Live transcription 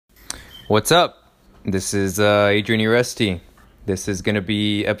What's up? This is Adrian Uresti. This is going to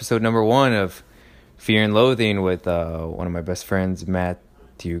be episode number 1 of Fear and Loathing with one of my best friends,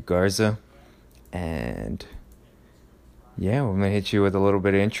 Matthew Garza. And yeah, we're going to hit you with a little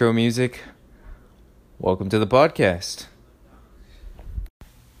bit of intro music. Welcome to the podcast.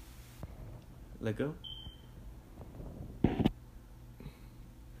 Let go.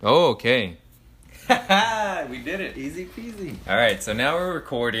 Oh, okay. We did it. Easy peasy. All right, so now we're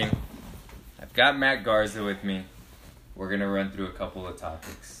recording. I've got Matt Garza with me. We're going to run through a couple of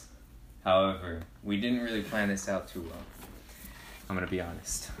topics. However, we didn't really plan this out too well. I'm going to be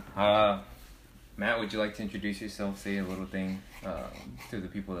honest. Matt, would you like to introduce yourself? Say a little thing to the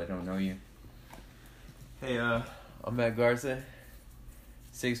people that don't know you. Hey, I'm Matt Garza.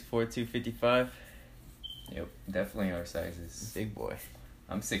 6'4", 255. Yep, definitely our sizes. Big boy.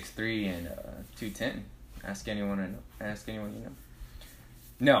 I'm 6'3" and 210. Ask anyone you know.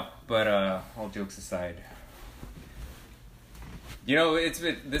 No, but all jokes aside, you know,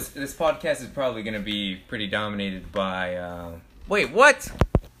 this podcast is probably going to be pretty dominated by. Wait, what?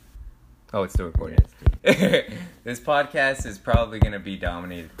 Oh, it's still recording. This podcast is probably going to be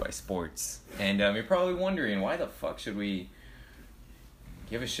dominated by sports, and you're probably wondering why the fuck should we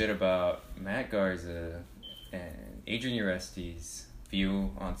give a shit about Matt Garza and Adrian Uresti's view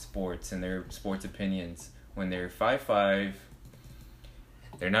on sports and their sports opinions when they're 5'5".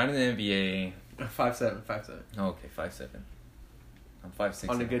 They're not in the NBA. 5'7". Oh, okay, 5'7". I'm 5'6".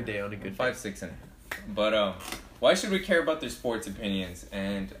 On a good day. 5'6" and a half. But why should we care about their sports opinions?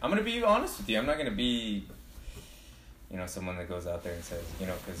 And I'm gonna be honest with you. I'm not gonna be, someone that goes out there and says,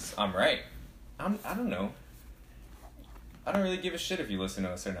 because I'm right. I don't know. I don't really give a shit if you listen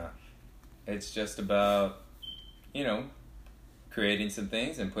to us or not. It's just about, creating some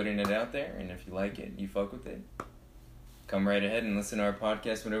things and putting it out there. And if you like it, you fuck with it, come right ahead and listen to our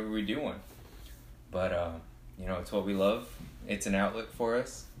podcast whenever we do one. But, it's what we love. It's an outlet for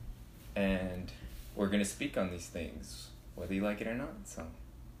us. And we're going to speak on these things, whether you like it or not. So,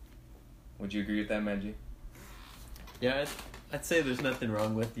 would you agree with that, Maggie? Yeah, I'd say there's nothing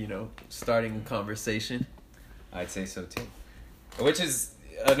wrong with, starting a conversation. I'd say so, too. Which is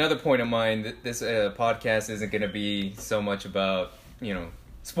another point of mine. This podcast isn't going to be so much about,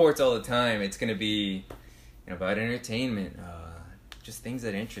 sports all the time. It's going to be about entertainment, just things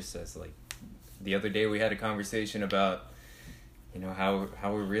that interest us. Like the other day we had a conversation about, how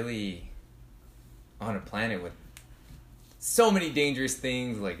we're really on a planet with so many dangerous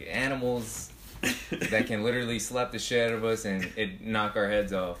things, like animals that can literally slap the shit out of us and it knock our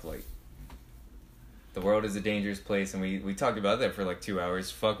heads off. Like, the world is a dangerous place, and we talked about that for like 2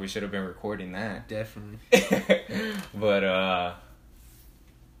 hours. Fuck, we should have been recording that. Definitely. But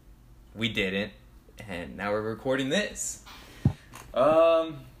we didn't. And now we're recording this.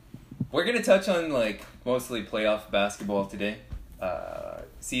 We're gonna touch on mostly playoff basketball today,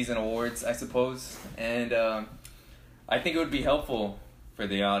 season awards, I suppose, and I think it would be helpful for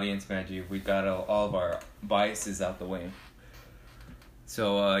the audience, Maggie, if we got all of our biases out the way.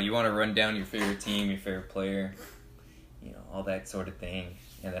 So you want to run down your favorite team, your favorite player, all that sort of thing,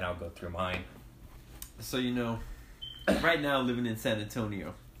 and then I'll go through mine. So right now living in San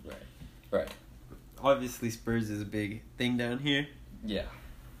Antonio. Right. Obviously, Spurs is a big thing down here. Yeah.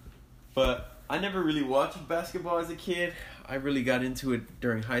 But I never really watched basketball as a kid. I really got into it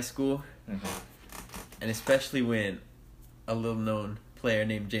during high school. Mm-hmm. And especially when a little-known player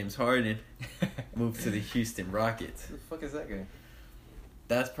named James Harden moved to the Houston Rockets. Who the fuck is that guy?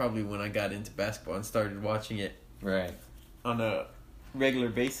 That's probably when I got into basketball and started watching it. Right. On a regular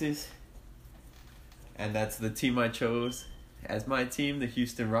basis. And that's the team I chose as my team, the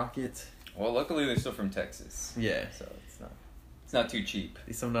Houston Rockets. Well, luckily they're still from Texas. Yeah. So it's not too cheap. At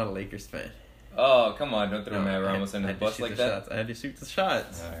least I'm not a Lakers fan. Oh, come on. Don't throw Matt Ramos under the bus like that. Shots. I had to shoot the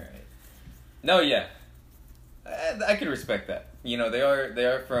shots. All right. No, yeah. I could respect that. They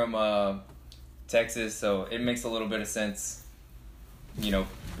are from Texas, so it makes a little bit of sense.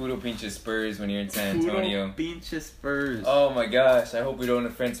 Puro pinche Spurs when you're in San Antonio. Puro pinche Spurs. Oh my gosh. I hope we don't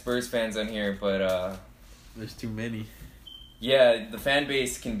offend Spurs fans on here, but there's too many. Yeah, the fan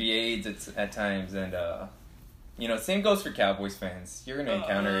base can be AIDS at times, and same goes for Cowboys fans. You're gonna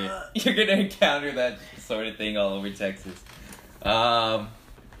encounter it. You're gonna encounter that sort of thing all over Texas. I'm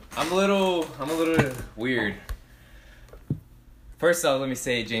a little weird. First off, let me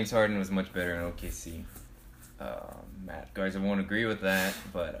say James Harden was much better in OKC. Matt Garza won't agree with that,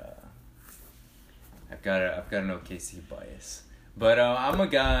 but I've got an OKC bias. But I'm a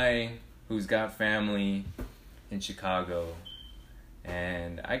guy who's got family in Chicago.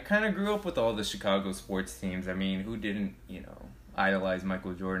 And I kind of grew up with all the Chicago sports teams. I mean, who didn't, idolized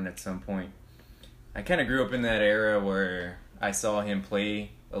Michael Jordan at some point. I kind of grew up in that era where I saw him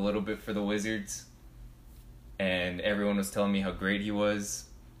play a little bit for the Wizards, and everyone was telling me how great he was,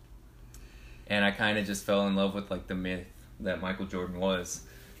 and I kind of just fell in love with like the myth that Michael Jordan was.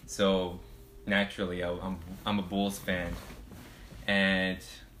 So naturally, I'm a Bulls fan, and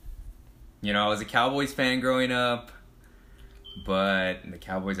you know, I was a Cowboys fan growing up, but the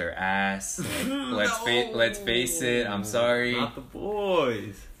Cowboys are ass. Like, let's face it. I'm sorry. Not the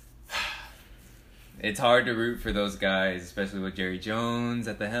boys. It's hard to root for those guys, especially with Jerry Jones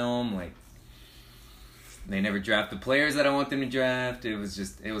at the helm. Like, they never draft the players that I want them to draft. It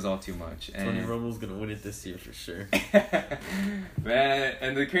was all too much. Tony Romo's gonna win it this year for sure. Man,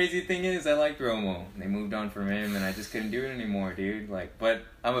 and the crazy thing is, I liked Romo. They moved on from him, and I just couldn't do it anymore, dude. Like, but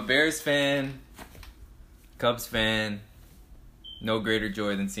I'm a Bears fan, Cubs fan. No greater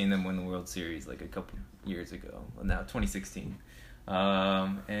joy than seeing them win the World Series like a couple years ago. Well, now 2016.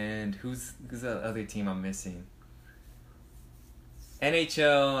 And who's the other team I'm missing?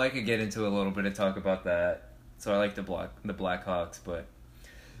 NHL, I could get into a little bit of talk about that. So I like the Blackhawks, but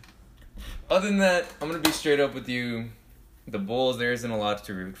other than that, I'm gonna be straight up with you. The Bulls, there isn't a lot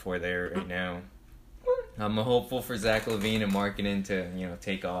to root for there right now. I'm hopeful for Zach LaVine and Markkanen to,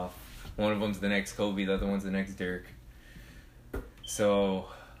 take off. One of them's the next Kobe, the other one's the next Dirk. So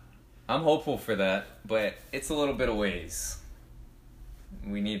I'm hopeful for that, but it's a little bit of ways.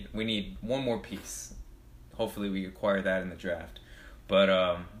 We need one more piece. Hopefully we acquire that in the draft. But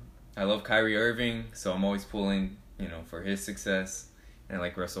I love Kyrie Irving, so I'm always pulling, for his success. And I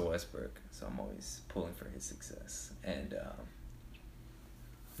like Russell Westbrook, so I'm always pulling for his success. And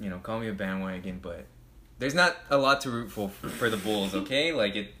call me a bandwagon, but there's not a lot to root for the Bulls, okay?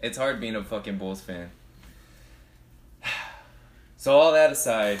 Like it's hard being a fucking Bulls fan. So all that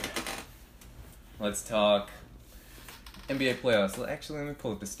aside, let's talk NBA playoffs. Actually, let me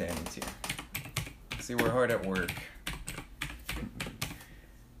pull up the standings here. See, we're hard at work.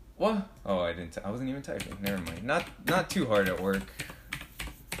 What? Oh, I wasn't even typing. Never mind. Not too hard at work.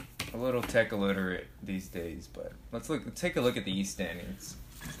 A little tech illiterate these days, but let's take a look at the East standings.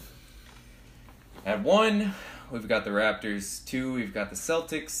 At 1, we've got the Raptors. 2, we've got the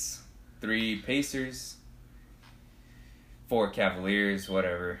Celtics. 3, Pacers. 4, Cavaliers,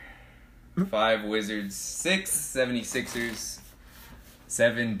 whatever. 5, Wizards. 6, 76ers.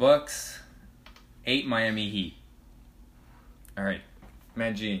 7, Bucks. 8, Miami Heat. Alright,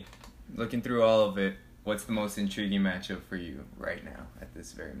 Matt G, looking through all of it, what's the most intriguing matchup for you right now at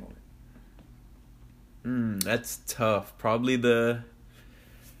this very moment? That's tough. Probably the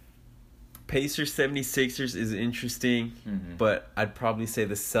Pacers 76ers is interesting, but I'd probably say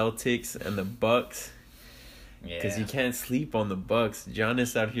the Celtics and the Bucks. Because you can't sleep on the Bucks.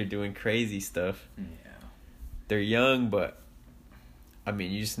 Giannis out here doing crazy stuff. Yeah. They're young, but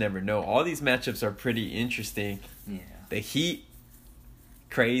you just never know. All these matchups are pretty interesting. Yeah. The Heat,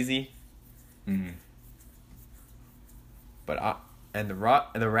 crazy. But and the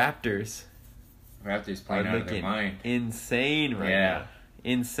Raptors. Raptors playing out of their mind. Insane right now.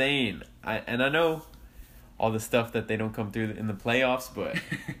 Insane. I know all the stuff that they don't come through in the playoffs, but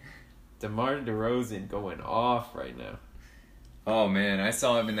DeMar DeRozan going off right now. Oh, man. I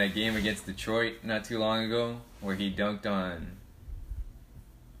saw him in that game against Detroit not too long ago where he dunked on...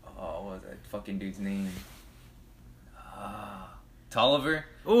 what was that fucking dude's name? Tolliver?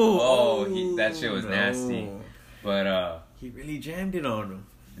 That shit was nasty. But, he really jammed it on him.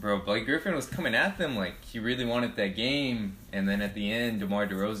 Bro, Blake Griffin was coming at them like he really wanted that game. And then at the end, DeMar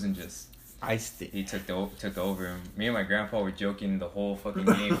DeRozan just... iced it. He took over him. Me and my grandpa were joking the whole fucking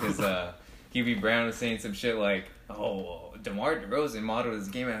game because Hubie Brown was saying some shit like, "Oh, DeMar DeRozan modeled his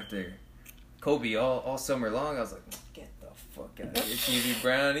game after Kobe all summer long." I was like, "Get the fuck out of here, Hubie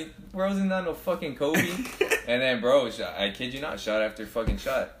Brown! DeRozan not no fucking Kobe." And then, bro, I kid you not, shot after fucking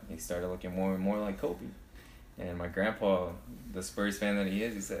shot, he started looking more and more like Kobe. And my grandpa, the Spurs fan that he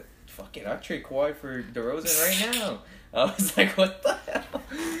is, he said, "Fuck it, I'd trade Kawhi for DeRozan right now." I was like, what the hell?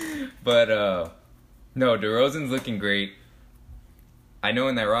 But, no, DeRozan's looking great. I know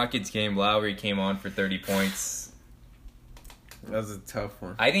in that Rockets game, Lowry came on for 30 points. That was a tough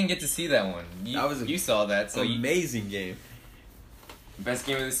one. I didn't get to see that one. You saw that. So amazing game. Best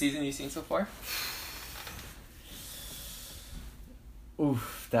game of the season you've seen so far?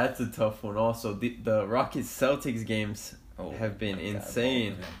 Oof, that's a tough one also. The Rockets-Celtics games have been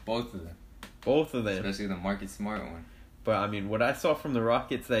insane. Both of them. Both of them. Especially the Marcus Smart one. But, what I saw from the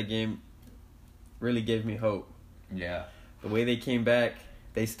Rockets that game really gave me hope. Yeah. The way they came back,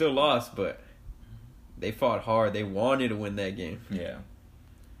 they still lost, but they fought hard. They wanted to win that game. Yeah.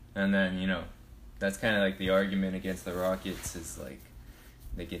 And then, That's kind of like the argument against the Rockets is like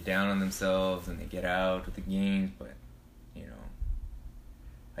they get down on themselves and they get out with the games, but you know,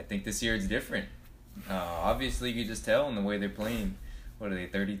 I think this year it's different. Obviously, you can just tell in the way they're playing. What are they,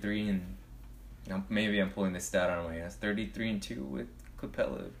 33 and maybe I'm pulling this stat out of my ass. 33-2 with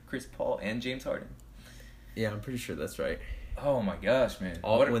Capella, Chris Paul, and James Harden. Yeah, I'm pretty sure that's right. Oh my gosh, man!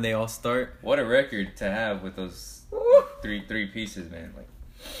 When they all start, what a record to have with those three pieces, man. Like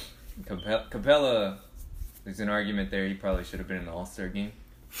Capella, there's an argument there. He probably should have been in the All-Star game.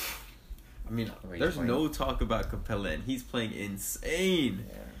 I mean, there's no talk about Capella, and he's playing insane.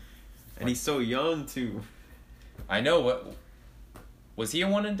 Yeah. And he's so young too. I know. What was he a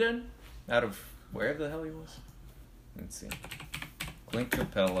one and done? Out of wherever the hell he was. Let's see. Clint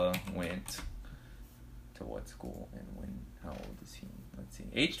Capella went to what school and when? How old is he? Let's see.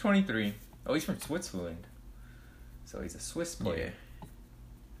 Age 23. Oh, he's from Switzerland. So he's a Swiss player. Yeah.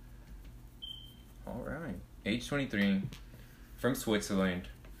 All right. Age 23. From Switzerland.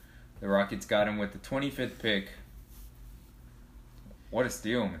 The Rockets got him with the 25th pick. What a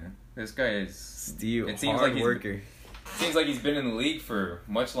steal, man. This guy is... Steal. It seems hard like worker. Seems like he's been in the league for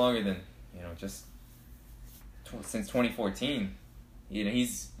much longer than, just since 2014.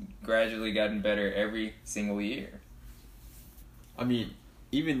 He's gradually gotten better every single year. I mean,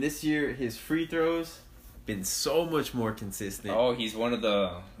 even this year, his free throws been so much more consistent. Oh, he's one of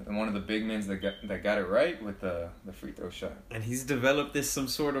the big men that got it right with the free throw shot. And he's developed some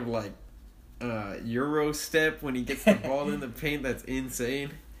sort of like Euro step when he gets the ball in the paint. That's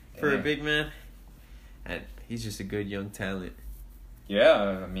insane for a big man. And he's just a good young talent.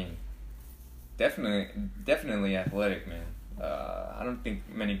 Yeah, I mean, definitely athletic, man. I don't think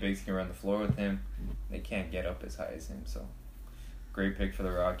many bigs can run the floor with him. They can't get up as high as him, so great pick for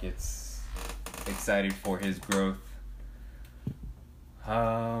the Rockets. Excited for his growth.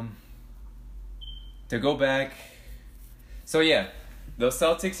 To go back, so yeah, those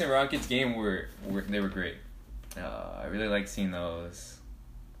Celtics and Rockets game were great. I really like seeing those.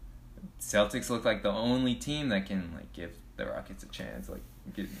 Celtics look like the only team that can like give the Rockets a chance,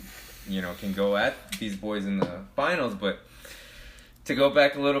 can go at these boys in the finals. But to go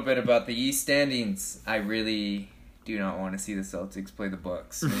back a little bit about the East standings, I really do not want to see the Celtics play the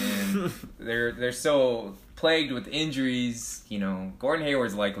Bucks. Man, they're so plagued with injuries. Gordon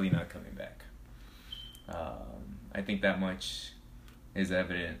Hayward's likely not coming back. I think that much is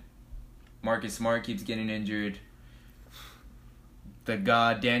evident. Marcus Smart keeps getting injured. The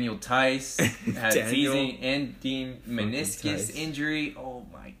god Daniel Tice had season ending meniscus injury. Oh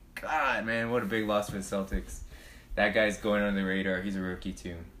my god, man, what a big loss for the Celtics. That guy's going under the radar. He's a rookie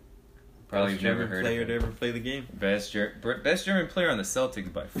too. Probably never heard of him. Best German player to ever play the game. Best German player on the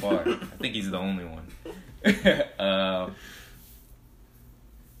Celtics by far. I think he's the only one.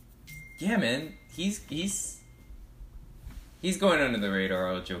 Yeah, man, he's going under the radar.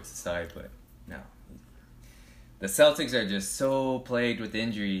 All jokes aside, but no. The Celtics are just so plagued with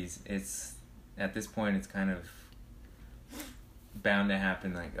injuries. At this point, it's kind of bound to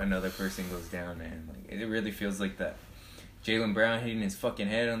happen. Like, another person goes down, man. Like, it really feels like that. Jaylen Brown hitting his fucking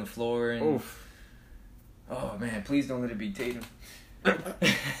head on the floor. And, oof. Oh, man, please don't let it be Tatum.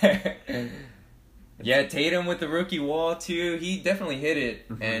 Yeah, Tatum with the rookie wall, too. He definitely hit it.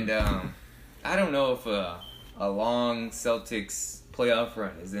 And I don't know if a long Celtics playoff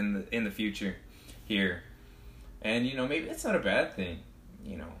run is in the future here. And, maybe that's not a bad thing.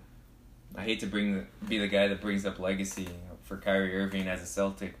 I hate to be the guy that brings up legacy for Kyrie Irving as a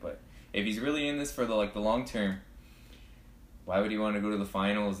Celtic, but if he's really in this for the long term, why would he want to go to the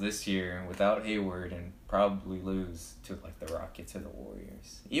finals this year without Hayward and probably lose to the Rockets or the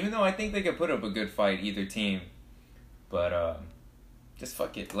Warriors? Even though I think they could put up a good fight, either team, but just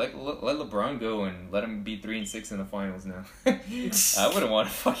fuck it. Let LeBron go and let him be 3-6 in the finals now. I wouldn't want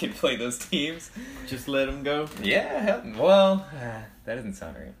to fucking play those teams. Just let him go? Yeah, well, that doesn't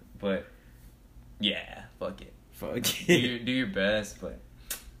sound right. But, yeah, fuck it. Fuck it. Do your best, but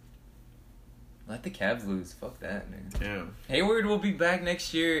let the Cavs lose. Fuck that, man. Damn. Hayward will be back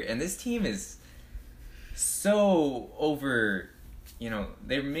next year, and this team is so over...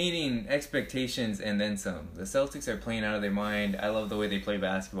 they're meeting expectations and then some. The Celtics are playing out of their mind. I love the way they play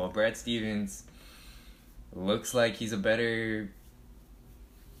basketball. Brad Stevens looks like he's a better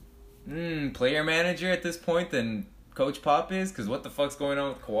player manager at this point than Coach Pop is, because what the fuck's going on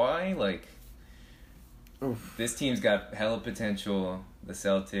with Kawhi? Oof. This team's got hella potential. The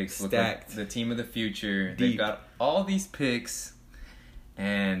Celtics look like the team of the future. Deep. They've got all these picks,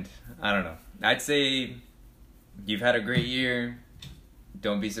 and I don't know. I'd say you've had a great year.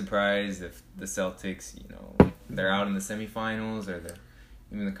 Don't be surprised if the Celtics, they're out in the semifinals or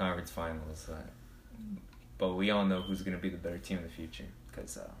even the conference finals. but we all know who's going to be the better team in the future.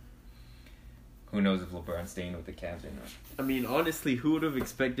 Because who knows if LeBron's staying with the Cavs or not. I mean, honestly, who would have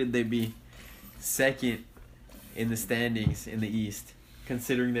expected they'd be second in the standings in the East,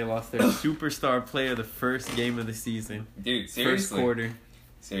 considering they lost their superstar player the first game of the season? Dude, seriously. First quarter.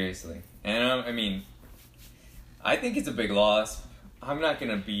 Seriously. And, I mean, I think it's a big loss. I'm not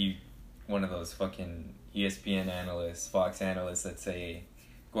going to be one of those fucking ESPN analysts, Fox analysts that say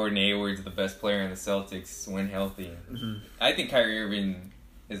Gordon Hayward's the best player in the Celtics when healthy. Mm-hmm. I think Kyrie Irving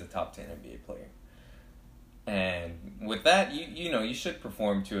is a top 10 NBA player. And with that, you should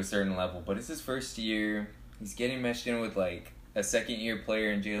perform to a certain level. But it's his first year. He's getting meshed in with, like, a second-year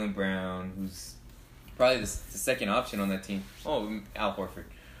player in Jaylen Brown, who's probably the second option on that team. Oh, Al Horford.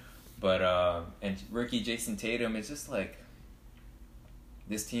 But, and rookie Jason Tatum, it's just like,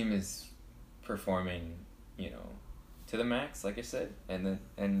 this team is performing, to the max, like I said, and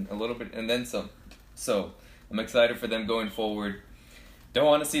a little bit, and then some. So, I'm excited for them going forward. Don't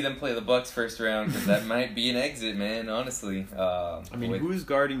want to see them play the Bucks first round, because that might be an exit, man, honestly. I mean, who's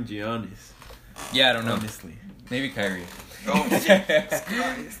guarding Giannis? Yeah, I don't know. Honestly. Maybe Kyrie. Oh, Jesus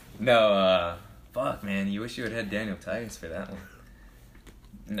Christ. No, fuck, man. You wish you would have had Daniel Tice for that one.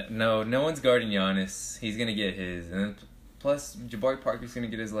 No one's guarding Giannis. He's going to get his. And then, plus, Jabari Parker's going to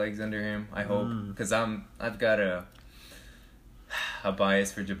get his legs under him, I hope. Because I've got a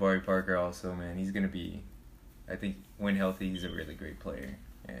bias for Jabari Parker also, man. He's going to be, I think, when healthy, he's a really great player.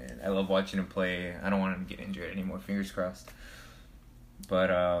 And I love watching him play. I don't want him to get injured anymore. Fingers crossed.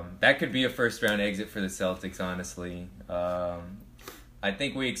 But that could be a first-round exit for the Celtics, honestly. I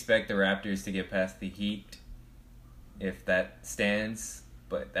think we expect the Raptors to get past the Heat, if that stands.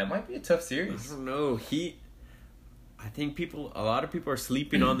 But that might be a tough series. I don't know. Heat, I think a lot of people are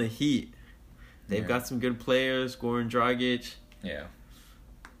sleeping on the Heat. They've got some good players, Goran Dragic. Yeah.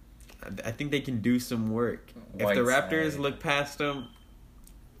 I think they can do some work. If the Raptors look past them,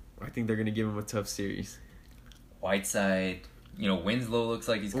 I think they're going to give them a tough series. Whiteside, Winslow looks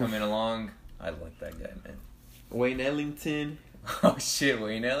like he's coming along. I like that guy, man. Wayne Ellington. Oh, shit,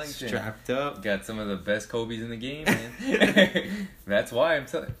 Wayne Ellington. Strapped up. Got some of the best Kobe's in the game, man. That's why I'm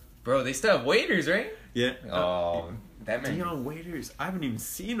telling. Bro, they still have Waiters, right? Yeah. Oh, that man. Dion Waiters. I haven't even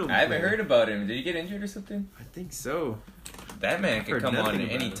seen him. I haven't heard about him. Did he get injured or something? I think so. That man could come on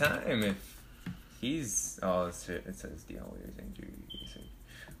at any time if he's. Oh, it says Dion Waiters injury.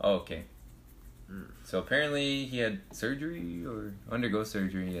 Oh, okay. So apparently he had surgery or undergo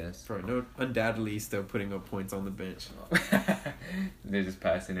surgery, yes. Bro, no, undoubtedly he's still putting up points on the bench. They're just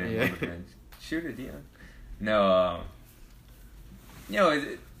passing it on the bench. Shoot it, Dion. No,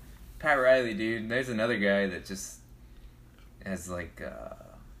 Pat Riley, dude. There's another guy that just has like a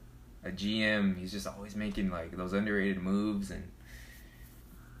GM. He's just always making like those underrated moves, and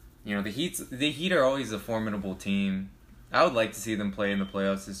the Heat are always a formidable team. I would like to see them play in the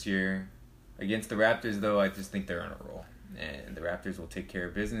playoffs this year. Against the Raptors, though, I just think they're on a roll. And the Raptors will take care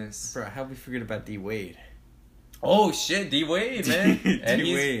of business. Bro, how we forget about D-Wade? Oh, shit, D-Wade, man. And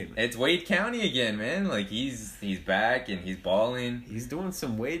D-Wade. It's Wade County again, man. Like, he's back and he's balling. He's doing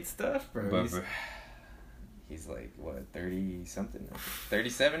some Wade stuff, bro. But he's like, what, 30-something?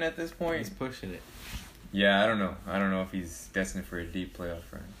 37 at this point? He's pushing it. Yeah, I don't know. I don't know if he's destined for a deep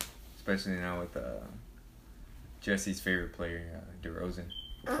playoff run. Especially now with Jesse's favorite player, DeRozan,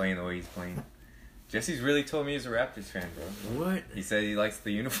 playing the way he's playing. Jesse's really told me he's a Raptors fan, bro. What? He said he likes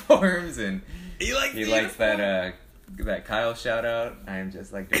the uniforms and he likes that Kyle shout out. I am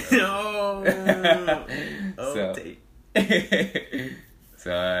just like DeRozan. No.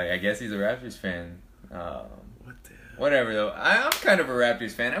 So I guess he's a Raptors fan. What the hell? Whatever though. I'm kind of a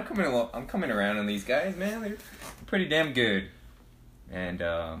Raptors fan. I'm coming around on these guys, man. They're pretty damn good. And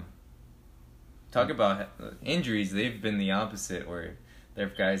talk about injuries. They've been the opposite, where their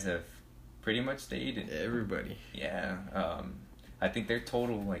guys have pretty much stayed. Everybody. Yeah. I think their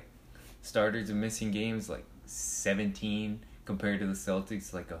total starters of missing games 17 compared to the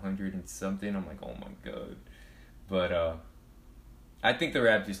Celtics 100 and something. I'm like, oh my god. But I think the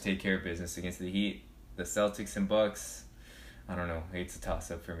Raptors take care of business against the Heat. The Celtics and Bucks, I don't know. It's a toss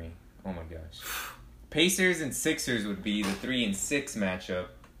up for me. Oh my gosh. Pacers and Sixers would be the 3-6 matchup,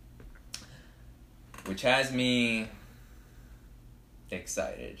 which has me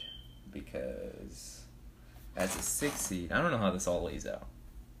excited because as a 6 seed, I don't know how this all lays out.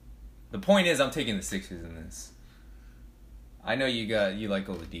 The point is, I'm taking the Sixers in this. I know you like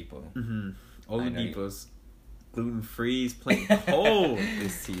Oladipo. Mm-hmm. Oladipo's gluten free. He's playing cold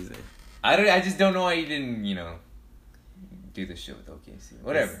this season. I just don't know why you didn't do this shit with OKC.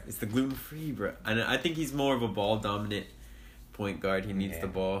 Whatever. It's the gluten free, bro. And I think he's more of a ball dominant point guard. He needs the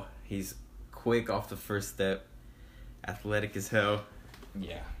ball. He's quick off the first step, athletic as hell,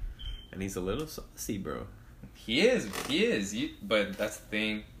 Yeah. and he's a little saucy, bro. He is. But that's the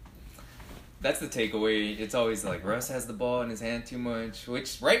thing. That's the takeaway. It's always like Russ has the ball in his hand too much,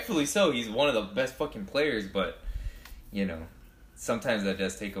 which rightfully so. He's one of the best fucking players, but you know, sometimes that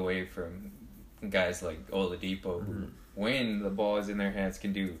does take away from guys like Oladipo, who, when the ball is in their hands,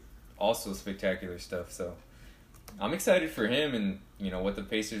 can do also spectacular stuff. So I'm excited for him, and you know what the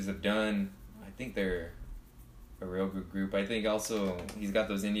Pacers have done. I think they're a real good group. I think also he's got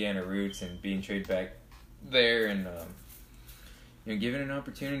those Indiana roots, and being traded back there, and you know, given an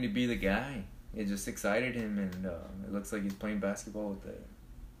opportunity to be the guy, it just excited him, and it looks like he's playing basketball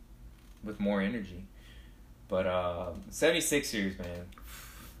with more energy. But 76ers, man,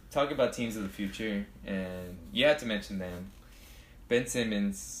 talk about teams of the future, and you have to mention them. Ben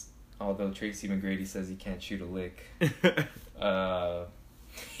Simmons, although Tracy McGrady says he can't shoot a lick, he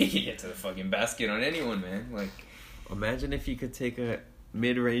can get to the fucking basket on anyone, man. Like, imagine if you could take a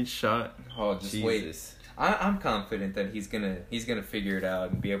mid-range shot. oh, just Jesus. wait. I'm confident that he's gonna figure it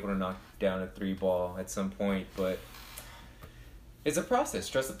out and be able to knock down a 3-ball at some point, but it's a process.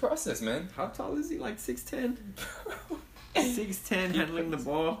 Trust the process, man. How tall is he? Like 6'10"? 6'10", handling the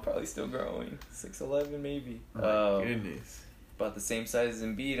ball. Probably still growing. 6'11", maybe. Oh my goodness. About the same size as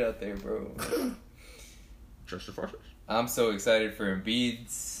Embiid out there, bro. Trust the process. I'm so excited for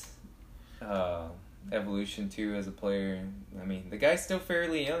Embiid's evolution too as a player. I mean, the guy's still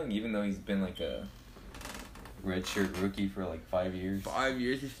fairly young, even though he's been like a redshirt rookie for like 5 years. 5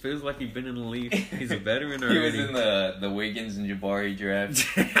 years. He feels like he's been in the league. He's a veteran He already. was in the Wiggins and Jabari draft.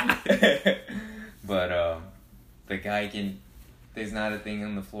 But the guy can. There's not a thing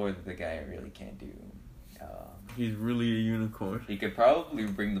on the floor that the guy really can't do. He's really a unicorn. He could probably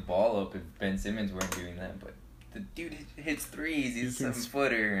bring the ball up if Ben Simmons weren't doing that, but the dude hits threes. He's a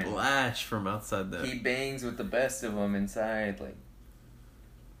 7-footer. And splash from outside that. he bangs with the best of them inside. Like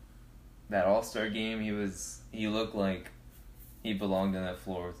that All-Star game, he looked like he belonged on that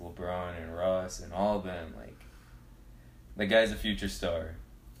floor with LeBron and Russ and all of them. Like, the guy's a future star,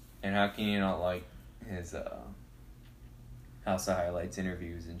 and how can you not like his House of Highlights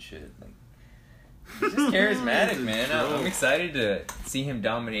interviews and shit? Like, he's just charismatic, man. I'm excited to see him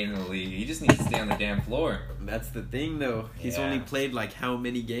dominating the league. He just needs to stay on the damn floor. That's the thing, though. He's Yeah. only played like how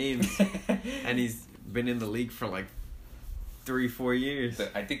many games, and he's been in the league for like 3-4 years.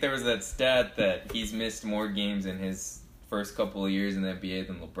 I think there was that stat that he's missed more games in his first couple of years in the NBA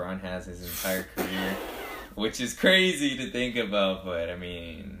than LeBron has his entire career, which is crazy to think about. But I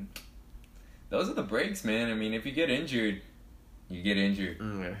mean, those are the breaks, man. I mean, if you get injured, you get injured.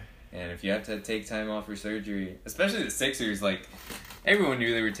 And if you have to take time off for surgery, especially the Sixers, like, everyone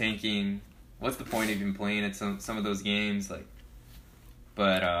knew they were tanking. What's the point of even playing at some of those games? Like,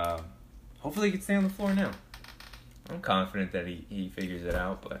 but hopefully he can stay on the floor now. I'm confident that he figures it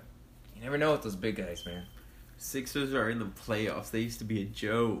out, but you never know with those big guys, man. Sixers are in the playoffs. They used to be a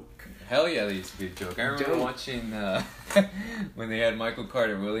joke. Hell yeah, they used to be a joke. I remember watching when they had Michael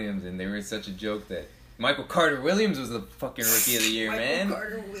Carter-Williams, and they were such a joke that Michael Carter-Williams was the fucking Rookie of the Year, man. Michael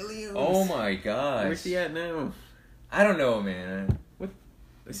Carter-Williams. Oh my gosh. Where's he at now? I don't know, man.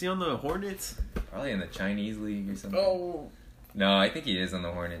 Is he on the Hornets? Probably in the Chinese league or something. Oh. No, I think he is on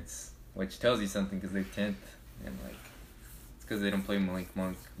the Hornets, which tells you something because they're 10th, and like it's because they don't play Malik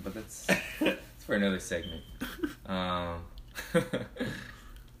Monk. But that's for another segment.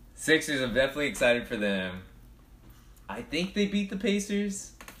 Sixers, I'm definitely excited for them. I think they beat the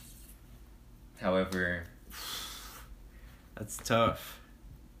Pacers. However, That's tough.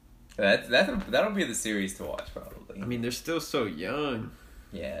 that'll be the series to watch probably. I mean, they're still so young.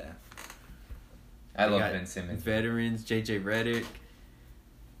 Yeah. I They love got Ben Simmons. Veterans, JJ Redick.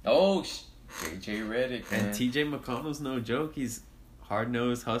 Oh, JJ Redick, man. And TJ McConnell's no joke. He's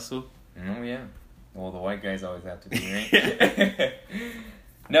hard-nosed, hustle. Oh, yeah. Well, the white guys always have to be, right?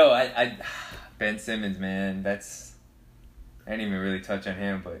 No, I Ben Simmons, man, I didn't even really touch on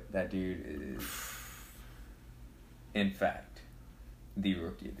him, but that dude is, in fact, the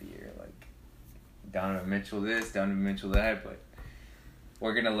Rookie of the Year. Like, Donovan Mitchell this, Donovan Mitchell that, but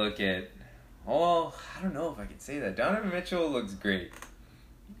we're going to look at, I don't know if I can say that. Donovan Mitchell looks great.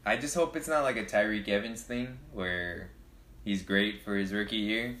 I just hope it's not like a Tyreek Evans thing where he's great for his rookie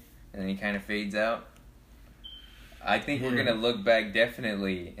year and then he kind of fades out. I think we're going to look back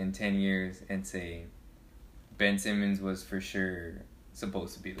definitely in 10 years and say Ben Simmons was for sure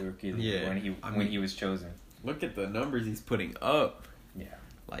supposed to be the Rookie of the Year when he was chosen. Look at the numbers he's putting up. Yeah.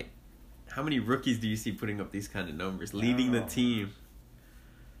 Like, how many rookies do you see putting up these kind of numbers, leading the team?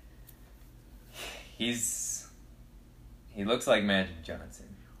 He looks like Magic Johnson.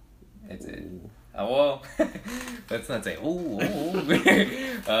 It's it. Ooh. Well, let's not say ooh.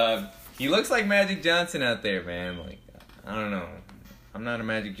 He looks like Magic Johnson out there, man. Like, I don't know. I'm not a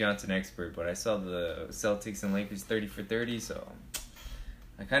Magic Johnson expert, but I saw the Celtics and Lakers 30 for 30, so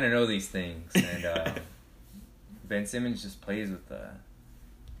I kind of know these things. And Ben Simmons just plays with the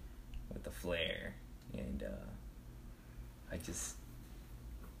flair, and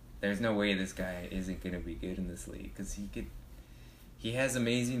there's no way this guy isn't gonna be good in this league, because he has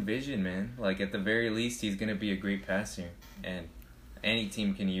amazing vision, man. Like, at the very least, he's gonna be a great passer, and any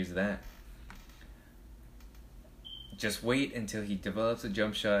team can use that. Just wait until he develops a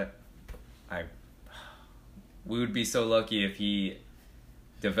jump shot. We would be so lucky if he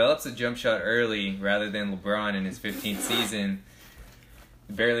develops a jump shot early rather than LeBron in his 15th season,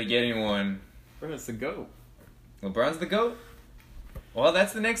 barely getting one. Bro, it's the GOAT. LeBron's the GOAT? Well,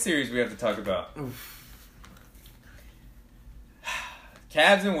 that's the next series we have to talk about. Oof.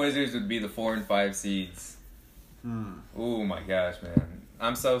 Cavs and Wizards would be the 4 and 5 seeds. Oh my gosh, man.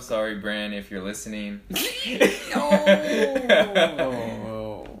 I'm so sorry, Bran, if you're listening. Oh.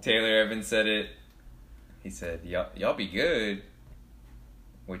 Taylor Evans said it. He said, y'all be good.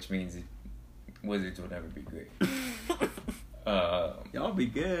 Which means Wizards will never be great. Y'all be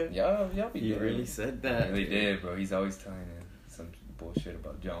good. Y'all be He good. really said that. He really did, bro. He's always telling him some bullshit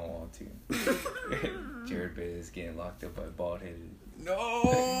about John Wall, too. Jared Bayless getting locked up by bald-headed. No.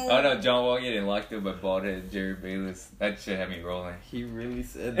 Oh, no, John Wall getting locked up by bald-headed Jared Bayless. That shit had me rolling. He really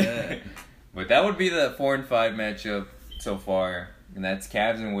said that. But that would be the 4 and 5 matchup so far. And that's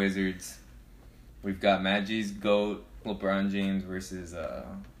Cavs and Wizards. We've got Magic's GOAT, LeBron James, versus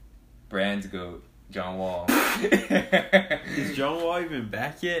Brand's GOAT, John Wall. Is John Wall even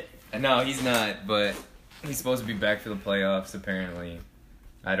back yet? No, he's not, but he's supposed to be back for the playoffs, apparently.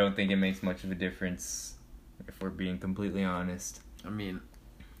 I don't think it makes much of a difference, if we're being completely honest. I mean,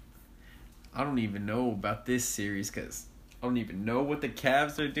 I don't even know about this series because I don't even know what the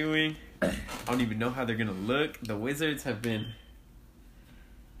Cavs are doing. I don't even know how they're going to look. The Wizards have been,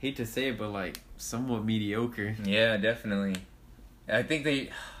 hate to say it, but like somewhat mediocre. Yeah, definitely. I think they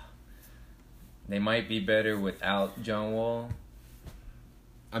might be better without John Wall.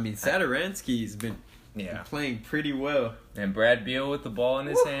 I mean, Satoransky's been playing pretty well. And Brad Beal with the ball in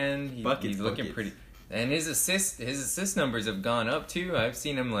his hand, he's looking buckets. pretty. And his assist numbers have gone up too. I've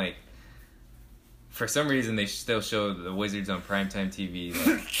seen him, like, for some reason they still show the Wizards on primetime TV,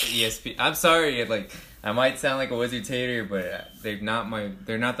 like ESPN. I'm sorry, like, I might sound like a Wizards hater, but they're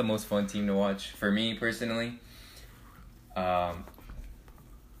not the most fun team to watch for me personally. But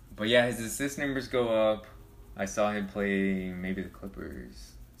yeah, his assist numbers go up. I saw him play maybe the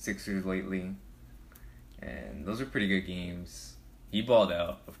Clippers, Sixers lately, and those are pretty good games. He balled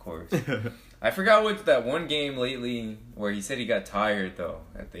out, of course. I forgot what that one game lately where he said he got tired, though,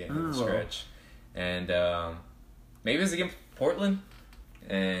 at the end of the stretch. And maybe it was against Portland.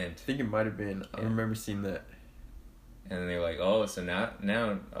 And I think it might have been. I remember seeing that. And they were like, oh, so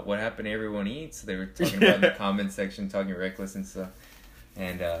now what happened to everyone eats? They were talking about in the comment section, talking reckless and stuff.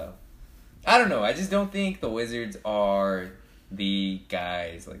 And I don't know. I just don't think the Wizards are the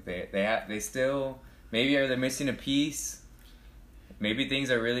guys. Like, they still, maybe they're missing a piece. Maybe things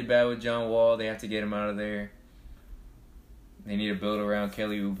are really bad with John Wall. They have to get him out of there. They need to build around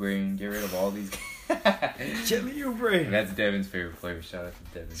Kelly Oubre and get rid of all these guys. Kelly Oubre. That's Devin's favorite player. Shout out to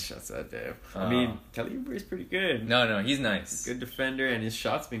Devin. Shouts out, Dev. I mean, Kelly Oubre's pretty good. No, he's nice. Good defender, and his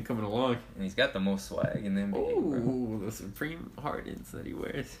shots been coming along. And he's got the most swag in the NBA, bro. Ooh, the Supreme Hardens that he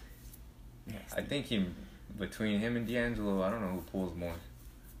wears. I think between him and D'Angelo, I don't know who pulls more.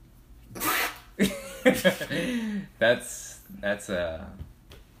 That's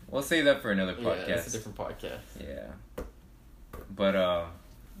we'll save that for another podcast. Yeah, that's a different podcast. Yeah. But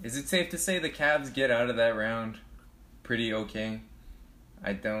is it safe to say the Cavs get out of that round pretty okay?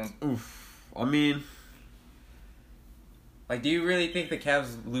 I don't. Oof. I mean, like, do you really think the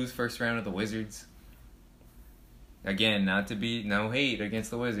Cavs lose first round of the Wizards? Again, not to be no hate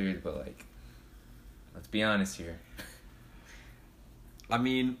against the Wizards, but like, let's be honest here. I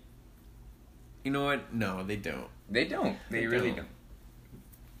mean, you know what? No, they don't. They don't. They really don't.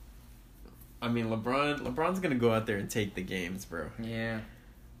 I mean, LeBron's gonna go out there and take the games, bro. Yeah.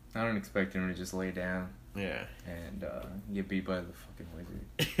 I don't expect him to just lay down. Yeah. And get beat by the fucking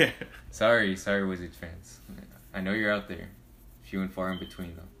Wizards. Sorry, Wizards fans. I know you're out there. Few and far in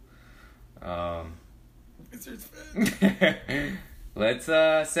between, though. Wizards fans. Let's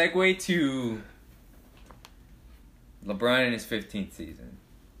segue to LeBron in his 15th season.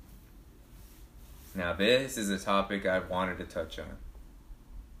 Now, this is a topic I've wanted to touch on.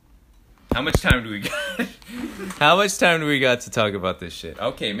 How much time do we got? How much time do we got to talk about this shit?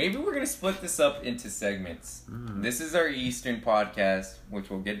 Okay, maybe we're gonna split this up into segments. This is our Eastern podcast, which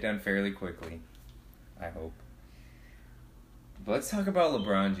will get done fairly quickly, I hope. But let's talk about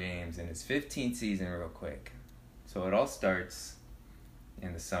LeBron James and his 15th season real quick. So it all starts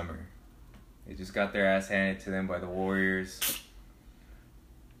in the summer. They just got their ass handed to them by the Warriors.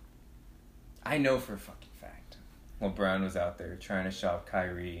 I know for a fucking fact LeBron was out there trying to shop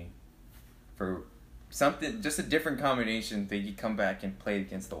Kyrie for something, just a different combination that he could come back and play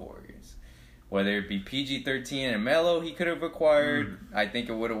against the Warriors. Whether it be PG-13 and Melo he could have acquired, I think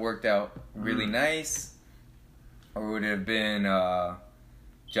it would have worked out really nice. Or would it have been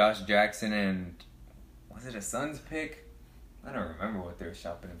Josh Jackson and, was it a Suns pick? I don't remember what they were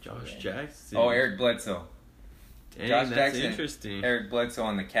shopping him for. Josh Jackson. Oh, Eric Bledsoe. Dang, Josh that's Jackson, interesting. Eric Bledsoe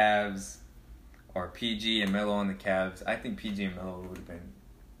on the Cavs, or PG and Melo on the Cavs. I think PG and Melo would have been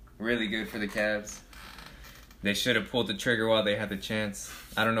really good for the Cavs. They should have pulled the trigger while they had the chance.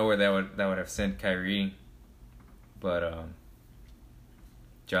 I don't know where that would have sent Kyrie, but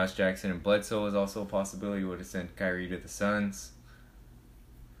Josh Jackson and Bledsoe was also a possibility. Would have sent Kyrie to the Suns.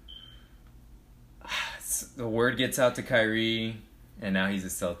 The word gets out to Kyrie, and now he's a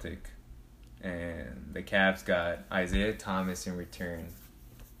Celtic. And the Cavs got Isaiah Thomas in return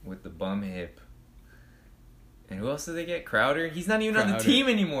with the bum hip. And who else did they get? Crowder? He's not even on the team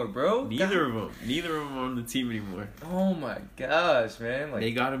anymore, bro. Neither of them are on the team anymore. Oh my gosh, man.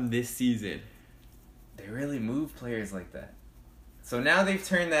 They got him this season. They really move players like that. So now they've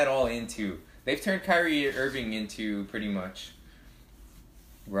turned that all into... They've turned Kyrie Irving into pretty much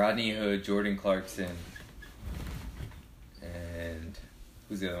Rodney Hood, Jordan Clarkson, and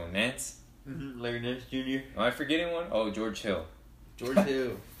who's the other one? Nance? Larry Nance Jr. Am I forgetting one? Oh, George Hill. George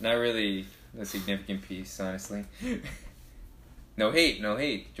Hill. Not really a significant piece, honestly. No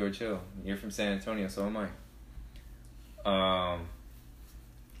hate, George Hill. You're from San Antonio, so am I.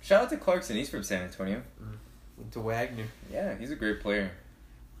 Shout out to Clarkson. He's from San Antonio. Went to Wagner. Yeah, he's a great player.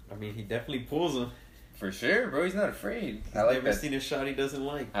 I mean, he definitely pulls them. For sure, bro. He's not afraid. I've never seen a shot he doesn't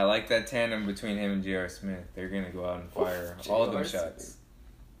like. I like that tandem between him and J.R. Smith. They're going to go out and fire all of them shots.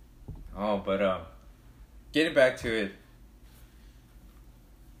 Oh, but getting back to it,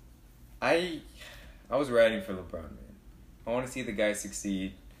 I was riding for LeBron, man. I want to see the guy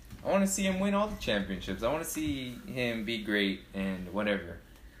succeed. I want to see him win all the championships. I want to see him be great and whatever.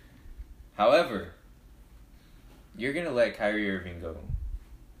 However, you're going to let Kyrie Irving go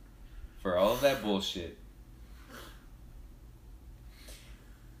for all of that bullshit.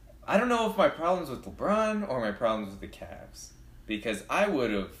 I don't know if my problem's with LeBron or my problem's with the Cavs. Because I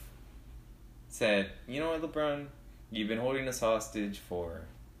would have said, you know what, LeBron? You've been holding us hostage for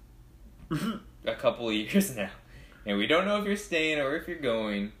a couple of years now. And we don't know if you're staying or if you're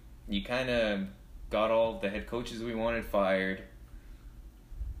going. You kind of got all the head coaches we wanted fired.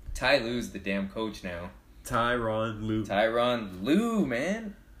 Ty Lue's the damn coach now. Tyronn Lue,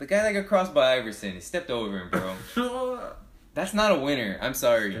 man. The guy that got crossed by Iverson. He stepped over him, bro. That's not a winner. I'm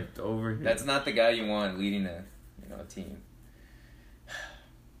sorry. Stepped over him. That's not the guy you want leading a team.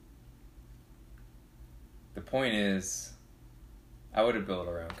 The point is, I would have built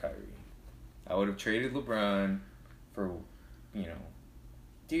around Kyrie. I would have traded LeBron for,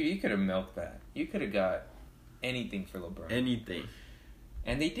 dude, you could have milked that. You could have got anything for LeBron. Anything.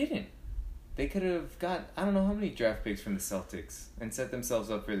 And they didn't. They could have got, I don't know how many draft picks from the Celtics and set themselves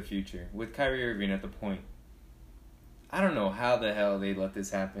up for the future with Kyrie Irving at the point. I don't know how the hell they let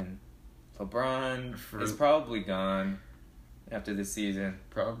this happen. LeBron is probably gone after this season.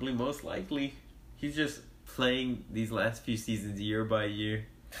 Probably, most likely. He's just playing these last few seasons year by year.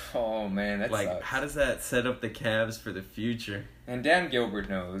 Oh, man, that sucks. How does that set up the Cavs for the future? And Dan Gilbert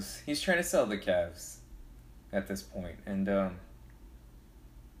knows. He's trying to sell the Cavs at this point. And,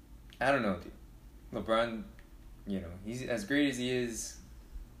 I don't know, dude. LeBron, he's as great as he is.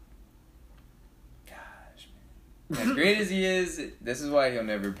 Gosh, man. As great as he is, this is why he'll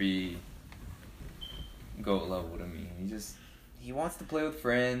never be GOAT level to me. He wants to play with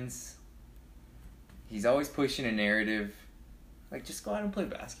friends. He's always pushing a narrative. Like, just go out and play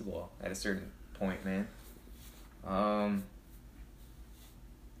basketball at a certain point, man. I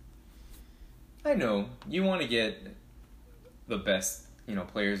know you want to get the best,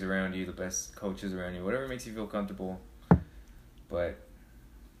 players around you, the best coaches around you, whatever makes you feel comfortable. But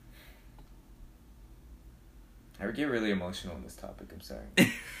I get really emotional on this topic. I'm sorry.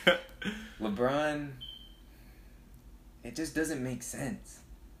 LeBron, it just doesn't make sense.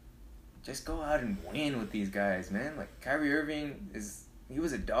 Just go out and win with these guys, man. Like, Kyrie Irving he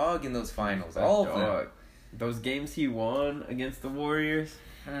was a dog in those finals. All of them. Those games he won against the Warriors,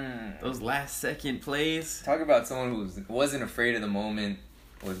 those last second plays. Talk about someone who wasn't afraid of the moment,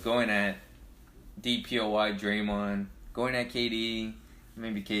 was going at DPOY Draymond, going at KD.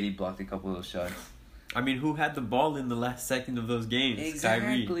 Maybe KD blocked a couple of those shots. I mean, who had the ball in the last second of those games?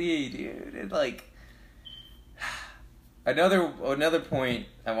 Exactly, Kyrie. dude. It, like, another point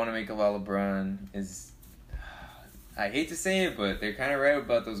I want to make about LeBron is, I hate to say it, but they're kind of right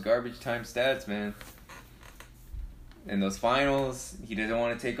about those garbage time stats, man. In those finals, he didn't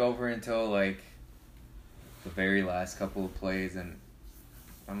want to take over until, like, the very last couple of plays, and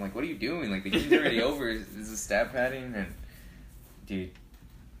I'm like, what are you doing? Like, the game's already over. Is this stat padding? And, dude,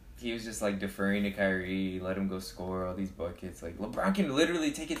 he was just, like, deferring to Kyrie, let him go score all these buckets. Like, LeBron can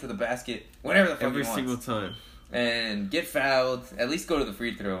literally take it to the basket whenever the fuck Every he wants. single time. And get fouled, at least go to the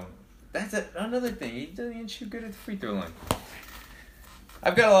free throw. That's another thing. He doesn't even shoot good at the free throw line.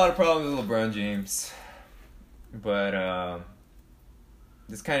 I've got a lot of problems with LeBron James. But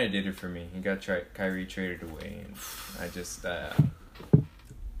this kind of did it for me. He got Kyrie traded away, and I just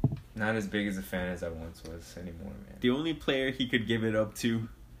not as big as a fan as I once was anymore, man. The only player he could give it up to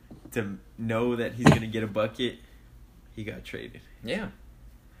know that he's gonna get a bucket, he got traded. Yeah,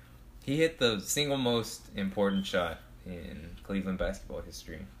 he hit the single most important shot in Cleveland basketball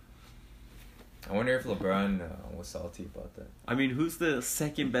history. I wonder if LeBron was salty about that. I mean, who's the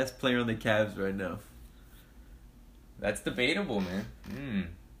second best player on the Cavs right now? That's debatable, man.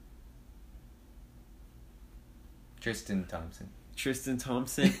 Tristan Thompson. Tristan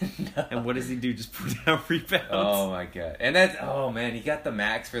Thompson? No. And what does he do? Just put down rebounds? Oh, my God. And man, he got the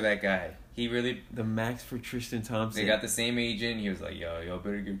max for that guy. He really... The max for Tristan Thompson. They got the same agent. He was like, y'all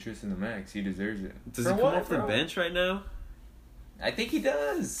better give Tristan the max. He deserves it. Does For he come what, off the bro? bench right now? I think he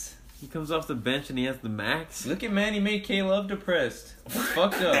does. He comes off the bench and he has the max? Look at man, he made K-Love depressed. That's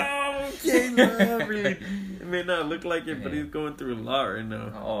fucked up. Oh, K-Love, really. It may not look like it, but Yeah. he's going through a lot right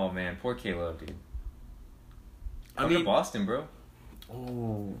now. Oh, man. Poor K-Love, dude. I Come mean... to Boston, bro.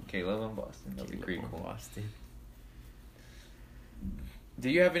 Oh. K-Love on Boston. That'd be pretty cool. Boston. Do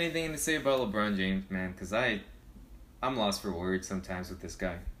you have anything to say about LeBron James, man? Because I'm lost for words sometimes with this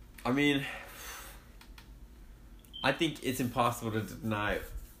guy. I mean, I think it's impossible to deny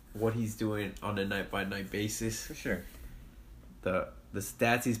what he's doing on a night-by-night basis. For sure. The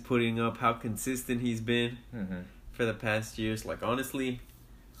stats he's putting up, how consistent he's been for the past years. Like, honestly,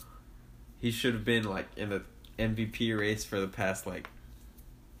 he should have been, like, in the MVP race for the past, like,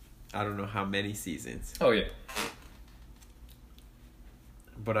 I don't know how many seasons. Oh, yeah.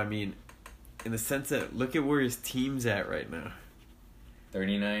 But, I mean, in the sense that, look at where his team's at right now.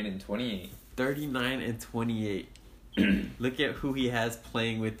 39-28. 39-28. Look at who he has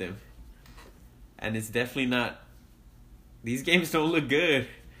playing with him. And it's definitely not... These games don't look good.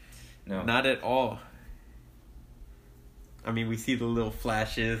 No. Not at all. I mean, we see the little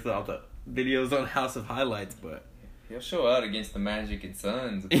flashes, all the videos on House of Highlights, but... He'll show out against the Magic and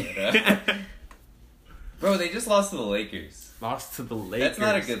Suns, but... Bro, they just lost to the Lakers. Lost to the Lakers. That's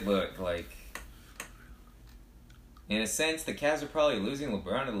not a good look. Like, in a sense, the Cavs are probably losing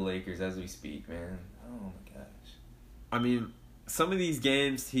LeBron to the Lakers as we speak, man. Oh my gosh. I mean, some of these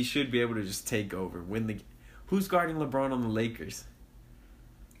games, he should be able to just take over, win the... Who's guarding LeBron on the Lakers?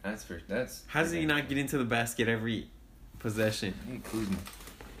 That's. How does he not get into the basket every possession? Hey, Kuzma.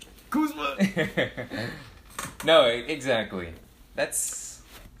 Kuzma! No, exactly. That's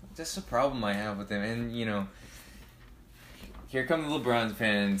just a problem I have with him. And, you know, here come the LeBron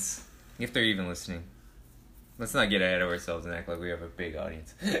fans, if they're even listening. Let's not get ahead of ourselves and act like we have a big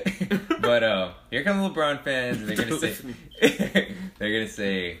audience. But here come the LeBron fans, and they're gonna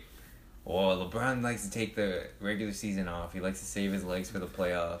say, "Well, LeBron likes to take the regular season off. He likes to save his legs for the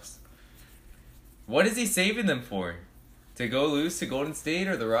playoffs." What is he saving them for? To go lose to Golden State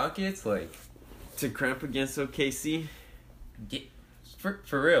or the Rockets? Like, To cramp against OKC?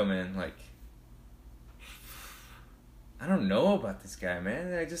 for real, man. Like, I don't know about this guy,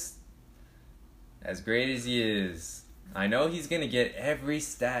 man. As great as he is, I know he's going to get every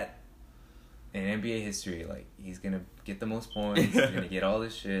stat in NBA history. Like, he's going to get the most points. He's going to get all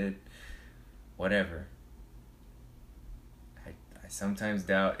this shit. Whatever. I sometimes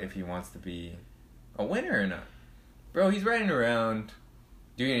doubt if he wants to be a winner or not. Bro, he's riding around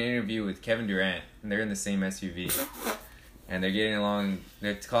doing an interview with Kevin Durant, and they're in the same SUV. And they're getting along.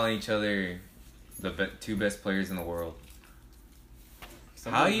 They're calling each other the two best players in the world.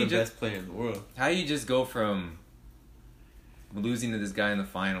 Sometimes the best player in the world. How you just go from losing to this guy in the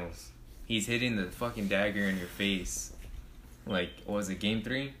finals? He's hitting the fucking dagger in your face. Like, what was it, game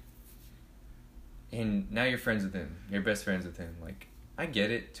 3? And now you're friends with him. You're best friends with him. Like, I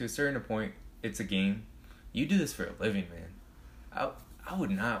get it. To a certain point, it's a game. You do this for a living, man. I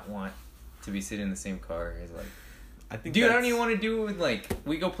would not want to be sitting in the same car as like. I think Dude, I don't even want to do it with like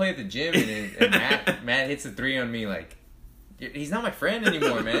we go play at the gym and Matt hits a 3 on me like. He's not my friend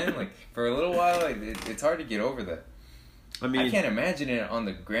anymore, man. Like for a little while, it's hard to get over that. I mean, I can't imagine it on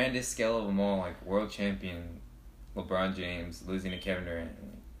the grandest scale of them all, like world champion LeBron James losing to Kevin Durant.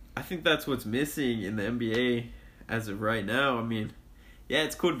 I think that's what's missing in the NBA as of right now. I mean, yeah,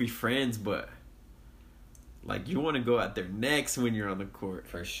 it's cool to be friends, but like you want to go at their necks when you're on the court.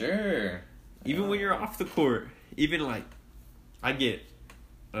 For sure. Even when you're off the court. Even like, I get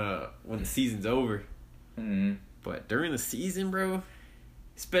when the season's over. Mm-hmm. But during the season, bro,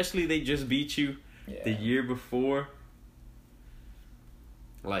 especially they just beat you the year before.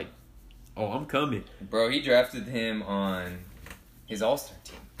 Like, oh, I'm coming. Bro, he drafted him on his All-Star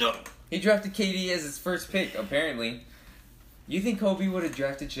team. He drafted KD as his first pick, apparently. You think Kobe would have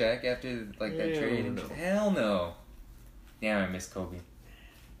drafted Shaq after like that trade? No. Hell no. Damn, I miss Kobe.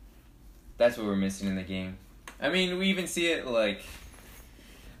 That's what we're missing in the game. I mean, we even see it like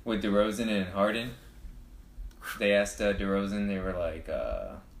with DeRozan and Harden. They asked DeRozan, they were like,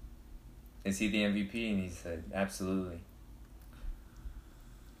 is he the MVP? And he said, absolutely.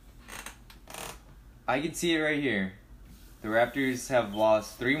 I can see it right here. The Raptors have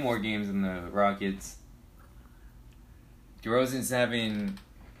lost 3 more games than the Rockets. DeRozan's having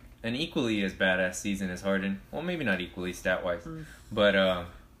an equally as badass season as Harden. Well, maybe not equally stat-wise. But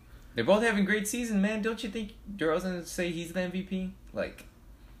they're both having great seasons, man. Don't you think DeRozan would say he's the MVP? Like,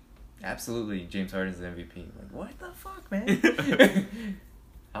 absolutely, James Harden's the MVP. Like, what the fuck, man?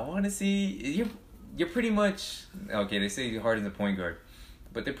 I want to see... You're pretty much... Okay, they say Harden's a point guard.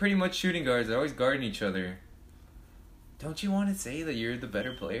 But they're pretty much shooting guards. They're always guarding each other. Don't you want to say that you're the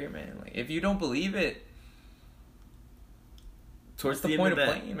better player, man? Like, if you don't believe it... What's the point of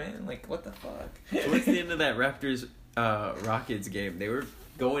playing, man? Like, what the fuck? Towards the end of that Raptors Rockets game, they were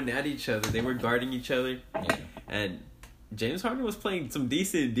going at each other. They were guarding each other. Yeah. And James Harden was playing some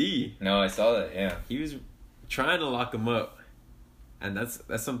decent D. No, I saw that, yeah. He was trying to lock him up. And that's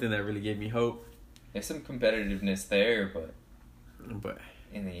something that really gave me hope. There's some competitiveness there, but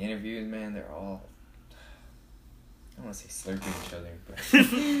in the interviews, man, they're all... I don't want to say slurping each other, but...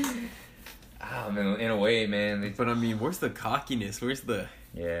 in a way, man. But, I mean, where's the cockiness? Where's the...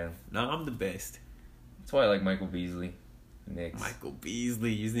 Yeah. No, I'm the best. That's why I like Michael Beasley. Knicks. Michael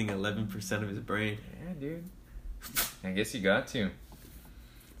Beasley using 11% of his brain. Yeah, dude. I guess you got to.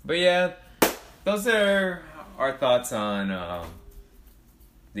 But, yeah, those are our thoughts on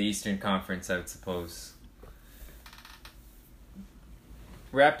the Eastern Conference, I would suppose.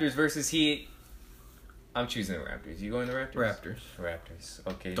 Raptors versus Heat. I'm choosing the Raptors. You going the Raptors? Raptors.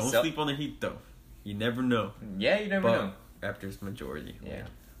 Okay. Don't sleep on the Heat, though. You never know. Yeah, you never know. Raptors majority. Yeah.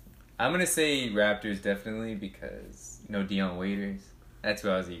 I'm going to say Raptors definitely because no Dion Waiters. That's who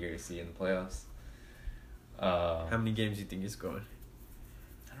I was eager to see in the playoffs. How many games do you think it's going?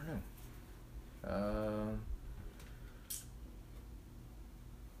 I don't know.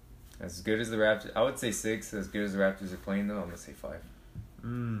 As good as the Raptors... I would say 6. As good as the Raptors are playing, though, I'm going to say 5.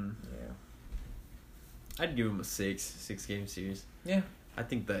 Yeah. I'd give them a 6-game series. Yeah. I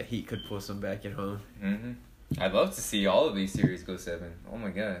think the Heat could pull some back at home. Mm-hmm. I'd love to see all of these series go 7. Oh my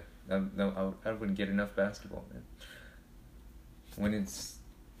god. I wouldn't get enough basketball, man. When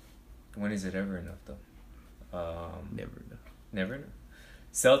is it ever enough, though? Never enough.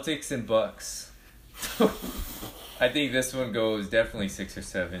 Celtics and Bucks. I think this one goes definitely 6 or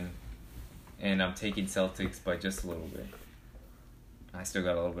 7. And I'm taking Celtics by just a little bit. I still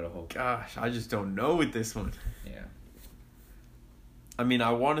got a little bit of hope. Gosh, I just don't know with this one. Yeah. I mean,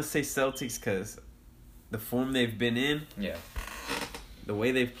 I want to say Celtics because the form they've been in. Yeah. The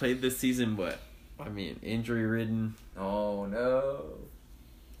way they've played this season, but, I mean, injury-ridden. Oh, no.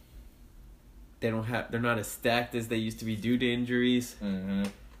 They're not as stacked as they used to be due to injuries. Mm-hmm.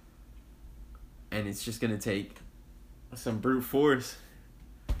 And it's just going to take some brute force.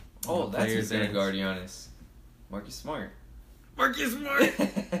 Oh, that's who's going to guard Giannis. Marcus Smart.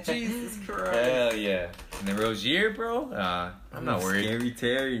 Jesus Christ. Hell yeah. And then Rozier, bro? I'm not worried. Scary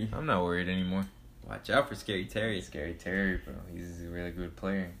Terry. I'm not worried anymore. Watch out for Scary Terry. Scary Terry, bro. He's a really good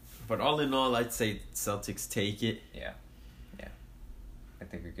player. But all in all, I'd say Celtics take it. Yeah. I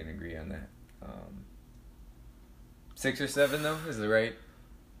think we can agree on that. 6 or 7, though? Is it right?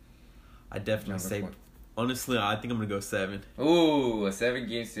 I definitely say... Honestly, I think I'm going to go 7. Ooh, a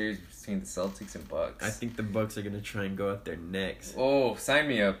 7-game series between the Celtics and Bucks. I think the Bucks are going to try and go out there next. Oh, sign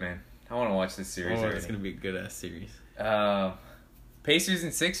me up, man. I want to watch this series already. It's going to be a good-ass series. Pacers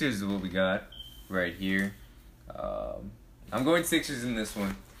and Sixers is what we got right here. I'm going Sixers in this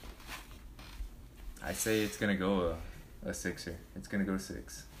one. I say it's gonna go a Sixer. It's gonna go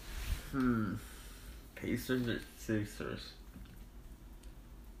 6. Pacers or Sixers?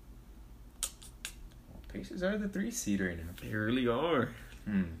 Pacers are the 3 seed right now. They really are.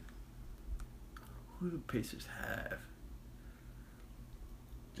 Who do the Pacers have?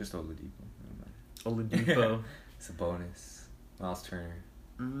 Just Oladipo. Oladipo. Sabonis. Miles Turner.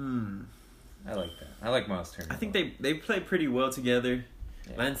 I like that. I like Miles Turner. I think they play pretty well together.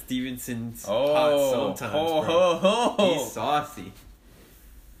 Yeah. Lance Stevenson's hot sometimes, bro. He's saucy.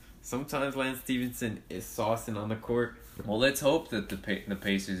 Sometimes Lance Stevenson is saucing on the court. Well, let's hope that the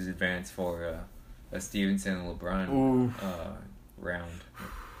Pacers advance for a Stevenson and LeBron round.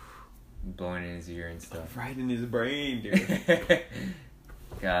 Blowing in his ear and stuff. Right in his brain, dude.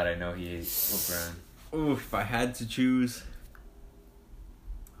 God, I know he hates LeBron. Ooh, if I had to choose,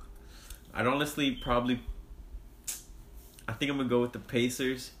 I'd honestly probably... I think I'm going to go with the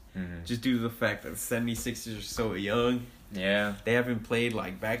Pacers. Just due to the fact that the 76ers are so young. Yeah. They haven't played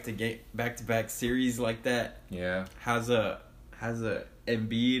like back-to-back series like that. Yeah. How's a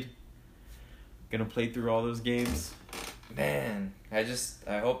Embiid gonna play through all those games? Man, I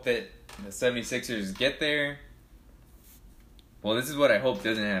hope that the 76ers get there. Well, this is what I hope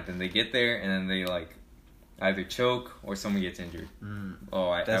doesn't happen. They get there and then they like either choke or someone gets injured.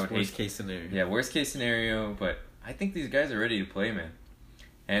 That's worst case scenario. Yeah, worst case scenario, but I think these guys are ready to play, man.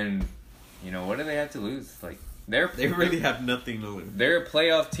 And you know, what do they have to lose? Like they really have nothing to lose. They're a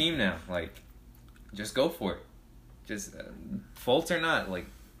playoff team now. Like, just go for it. Just fault or not, like,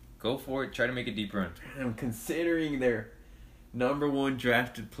 go for it. Try to make a deep run. And considering their number 1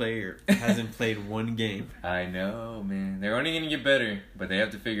 drafted player hasn't played one game. I know, man. They're only gonna get better, but they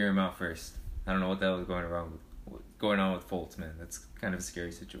have to figure him out first. I don't know what the hell is going on with Fultz, man. That's kind of a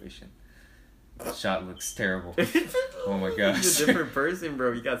scary situation. The shot looks terrible. Oh my gosh. He's a different person,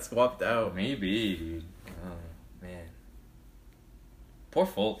 bro. He got swapped out. Maybe, dude. Oh, man. Poor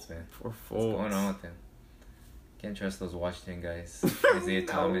Fultz, man. Poor Fultz. What's going on with him? Can't trust those Washington guys. Isaiah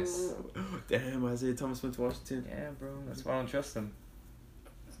Thomas. Damn, Isaiah Thomas went to Washington. Yeah, bro. That's why I don't trust him.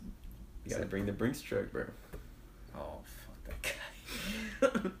 You gotta bring the Brinks truck, bro. Oh, fuck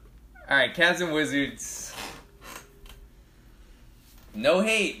that guy. Alright, Cavs and Wizards. No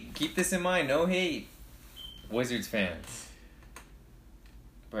hate. Keep this in mind. No hate. Wizards fans.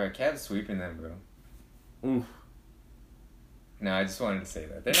 Bro, Cavs sweeping them, bro. Ooh. No, I just wanted to say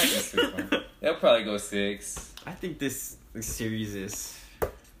that. They're not going to sweep them. They'll probably go 6. I think this series is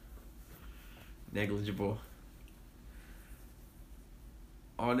negligible.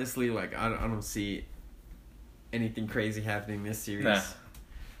 Honestly, like, I don't see anything crazy happening this series. Nah.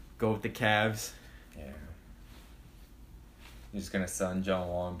 Go with the Cavs. Yeah. You're just going to sun John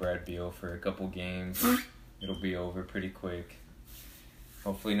Wall and Brad Beal for a couple games. It'll be over pretty quick.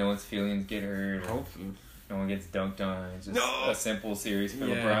 Hopefully no one's feelings get hurt. Hopefully. No one gets dunked on. It's just a simple series for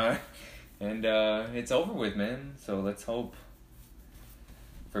Yeah. LeBron. And it's over with, man. So let's hope,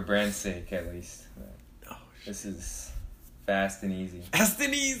 for Brand's sake at least, this is fast and easy. Fast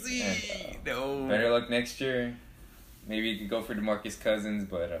and easy! And, no. Better luck next year. Maybe you could go for DeMarcus Cousins,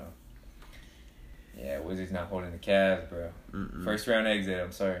 but yeah, Wizards not holding the Cavs, bro. First round exit,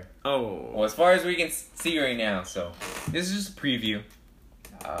 I'm sorry. Oh. Well, as far as we can see right now, so this is just a preview.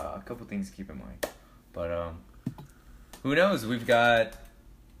 A couple things to keep in mind. But who knows? We've got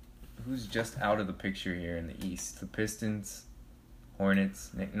who's just out of the picture here in the East. The Pistons,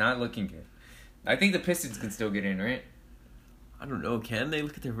 Hornets, not looking good. I think the Pistons can still get in, right? I don't know. Can they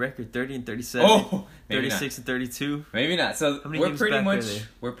look at their record? 30-37. Oh, 36-32. Maybe not. So How many we're games pretty back much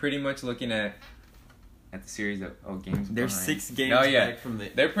we're pretty much looking at the series of games. They're behind. 6 games back from the.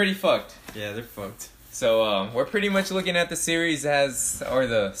 They're pretty fucked. Yeah, they're fucked. So we're pretty much looking at the series or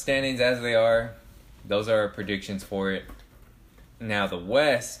the standings as they are. Those are our predictions for it. Now the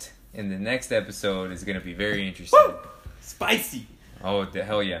West in the next episode is going to be very interesting. Woo! Spicy. Oh, the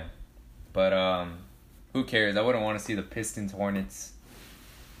hell yeah. But who cares? I wouldn't want to see the Pistons Hornets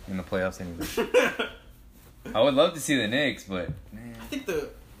in the playoffs anyway. I would love to see the Knicks, but man. I think the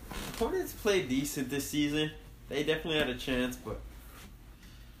Hornets played decent this season. They definitely had a chance, but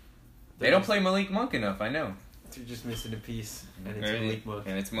they don't play Malik Monk enough, I know. They're just missing a piece, and it's Malik Monk.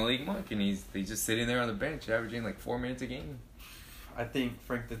 And it's Malik Monk, and he's just sitting there on the bench, averaging like 4 minutes a game. I think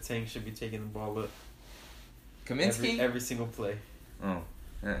Frank the Tank should be taking the ball up. Kaminsky? Every single play. Oh.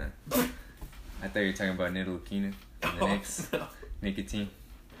 I thought you were talking about Ntilikina and the Knicks. No. Nicotine.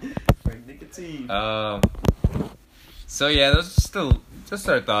 Frank Nicotine. So yeah, those are still just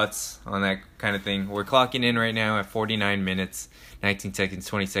our thoughts on that kind of thing. We're clocking in right now at 49 minutes, 19 seconds,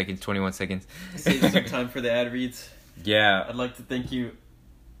 20 seconds, 21 seconds. Save some time for the ad reads. Yeah. I'd like to thank you,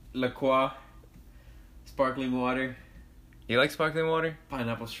 Lacroix, sparkling water, You like sparkling water?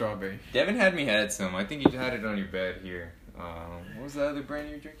 pineapple strawberry. Devin had me had some. I think you had it on your bed here. What was the other brand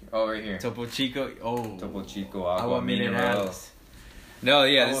you were drinking? Oh, right here. Topo Chico. Oh. Topo Chico Agua Agua Mineral. Minerales. No,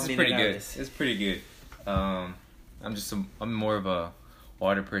 yeah, Agua this is pretty good. Minerales. It's pretty good. I'm more of a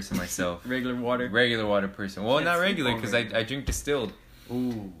water person myself. Regular water. Regular water person. Well, Can't not sleep regular on because regular. I drink distilled.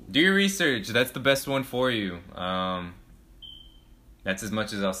 Ooh. Do your research. That's the best one for you. That's as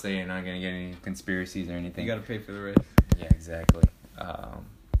much as I'll say. You're not gonna get any conspiracies or anything. You gotta pay for the rest. Yeah, exactly.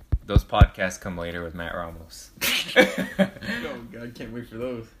 Those podcasts come later with Matt Ramos. Oh God, can't wait for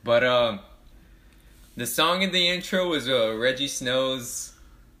those. But the song in the intro was Reggie Snow's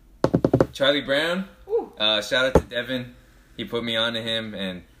Charlie Brown. Shout out to Devin. He put me on to him,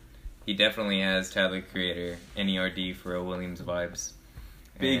 and he definitely has Tyler the Creator, NERD, Pharrell Williams vibes.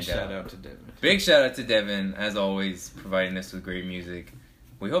 Big And, shout out to Devin. Big shout out to Devin, as always, providing us with great music.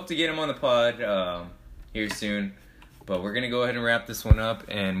 We hope to get him on the pod here soon. But we're going to go ahead and wrap this one up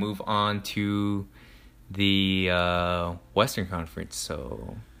and move on to the Western Conference.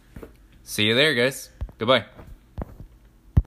 So, see you there, guys. Goodbye.